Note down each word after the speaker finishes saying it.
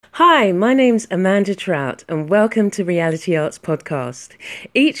Hi, my name's Amanda Trout and welcome to Reality Arts Podcast.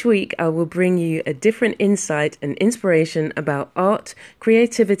 Each week I will bring you a different insight and inspiration about art,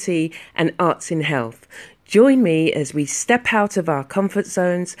 creativity and arts in health. Join me as we step out of our comfort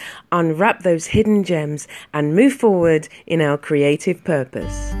zones, unwrap those hidden gems and move forward in our creative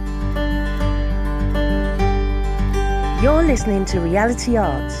purpose. You're listening to Reality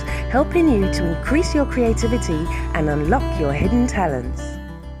Arts, helping you to increase your creativity and unlock your hidden talents.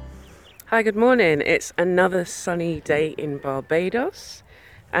 Hi, good morning. It's another sunny day in Barbados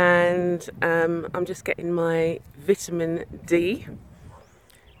and I'm just getting my vitamin D.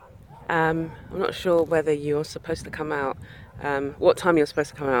 I'm not sure whether you're supposed to come out, what time you're supposed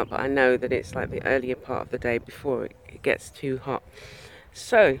to come out, but I know that it's like the earlier part of the day before it gets too hot.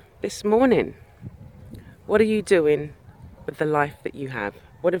 So this morning, what are you doing with the life that you have?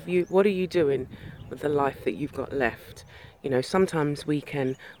 What are you doing with the life that you've got left? You know, sometimes we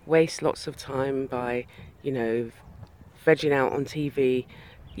can waste lots of time by, vegging out on TV.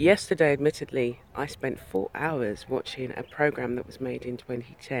 Yesterday, admittedly, I spent 4 hours watching a program that was made in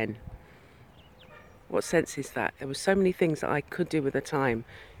 2010. What sense is that? There were so many things that I could do with the time.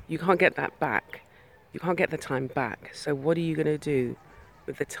 You can't get that back. You can't get the time back. So what are you going to do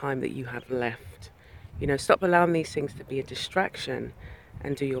with the time that you have left? Stop allowing these things to be a distraction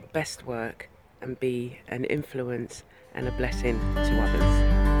and do your best work and be an influence and a blessing to others.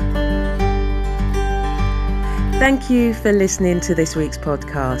 Thank you for listening to this week's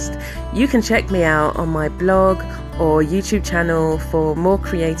podcast. You can check me out on my blog or YouTube channel for more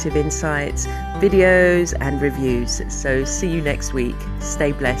creative insights, videos and reviews. So see you next week.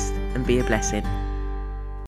 Stay blessed and be a blessing.